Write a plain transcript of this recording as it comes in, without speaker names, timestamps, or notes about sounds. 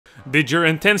Did your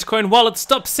IntenseCoin wallet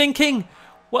stop syncing?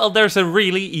 Well, there's a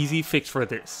really easy fix for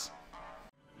this.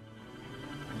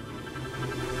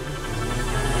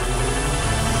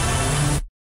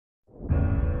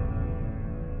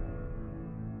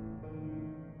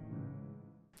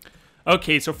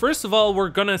 Okay, so first of all, we're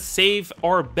gonna save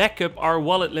or backup our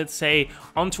wallet, let's say,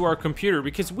 onto our computer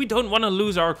because we don't want to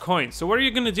lose our coins. So what you're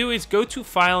gonna do is go to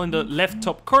File in the left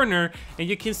top corner and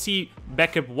you can see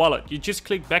Backup Wallet. You just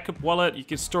click Backup Wallet. You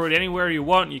can store it anywhere you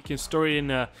want. You can store it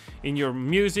in your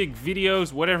music,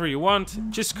 videos, whatever you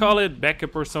want. Just call it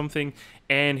Backup or something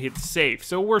and hit Save.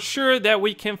 So we're sure that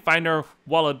we can find our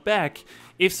wallet back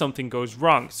if something goes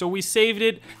wrong. So we saved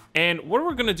it, and what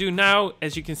we're gonna do now,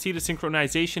 as you can see, the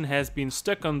synchronization has been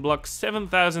stuck on block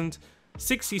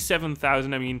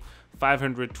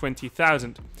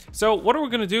 520,000. So what we're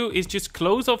gonna do is just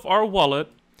close off our wallet,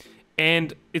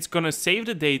 and it's gonna save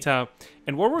the data.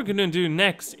 And what we're gonna do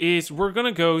next is we're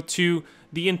gonna go to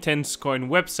the IntenseCoin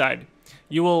website.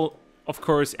 You will of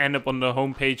course end up on the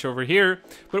home page over here,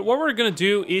 but what we're gonna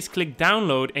do is click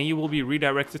download and you will be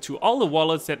redirected to all the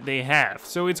wallets that they have.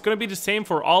 So it's gonna be the same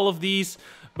for all of these,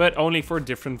 but only for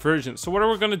different versions. So what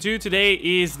we're gonna do today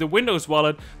is the Windows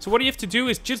wallet. So what you have to do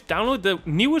is just download the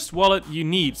newest wallet you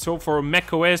need. So for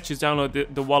macOS, just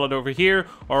download the wallet over here,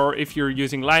 or if you're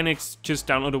using Linux, just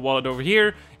download the wallet over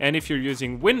here. And if you're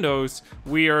using Windows,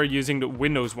 we are using the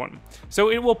Windows one.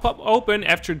 So it will pop open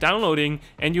after downloading,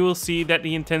 and you will see that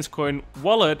the IntenseCoin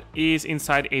wallet is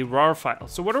inside a RAR file.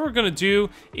 So what we're gonna do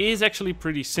is actually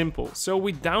pretty simple. So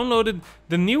we downloaded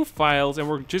the new files, and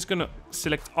we're just gonna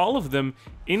select all of them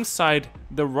inside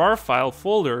the RAR file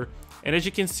folder. And as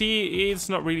you can see, it's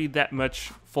not really that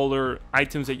much folder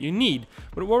items that you need.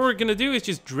 But what we're gonna do is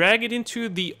just drag it into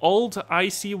the old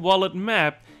IC wallet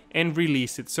map and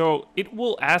release it. So it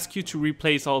will ask you to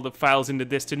replace all the files in the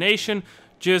destination.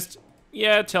 Just,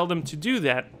 yeah, tell them to do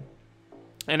that.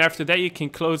 And after that, you can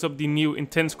close up the new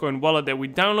IntenseCoin wallet that we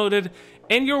downloaded,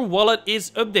 and your wallet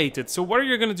is updated. So what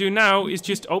you're gonna do now is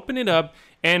just open it up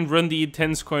and run the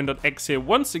intensecoin.exe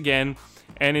once again,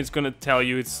 and it's gonna tell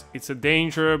you it's a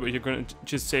danger, but you're gonna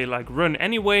just say like run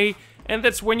anyway, and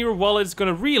that's when your wallet is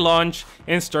gonna relaunch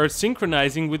and start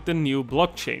synchronizing with the new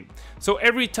blockchain. So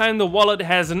every time the wallet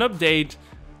has an update,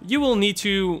 you will need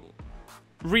to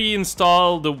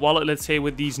reinstall the wallet, let's say,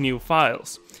 with these new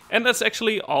files. And that's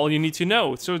actually all you need to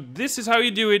know. So this is how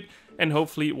you do it, and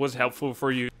hopefully it was helpful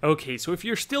for you. Okay, so if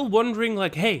you're still wondering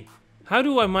like, hey, how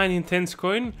do I mine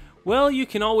IntenseCoin? Well, you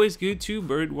can always go to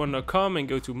bird1.com and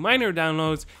go to miner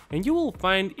downloads, and you will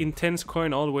find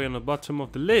IntenseCoin all the way on the bottom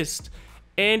of the list,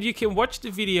 and you can watch the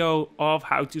video of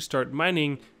how to start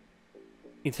mining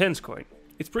IntenseCoin.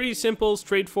 It's pretty simple,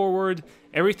 straightforward,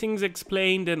 everything's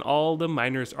explained, and all the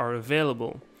miners are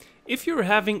available. If you're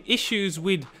having issues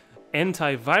with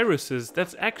antiviruses,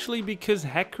 that's actually because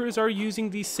hackers are using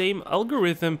the same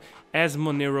algorithm as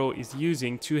Monero is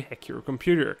using to hack your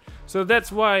computer. So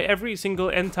that's why every single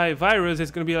antivirus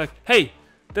is going to be like, hey,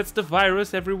 that's the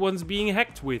virus everyone's being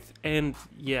hacked with. And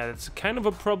yeah, it's kind of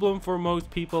a problem for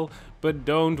most people, but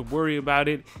don't worry about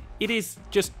it. It is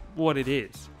just what it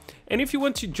is. And if you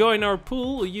want to join our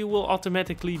pool, you will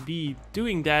automatically be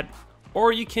doing that,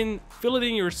 or you can fill it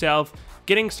in yourself.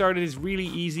 Getting started is really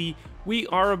easy. We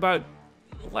are about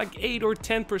like 8 or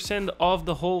 10% of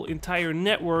the whole entire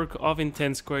network of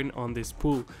IntenseCoin on this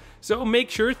pool. So make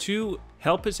sure to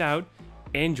help us out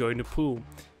and join the pool.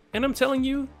 And I'm telling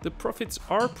you, the profits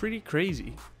are pretty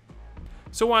crazy.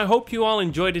 So I hope you all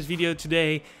enjoyed this video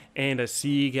today, and I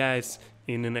see you guys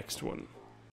in the next one.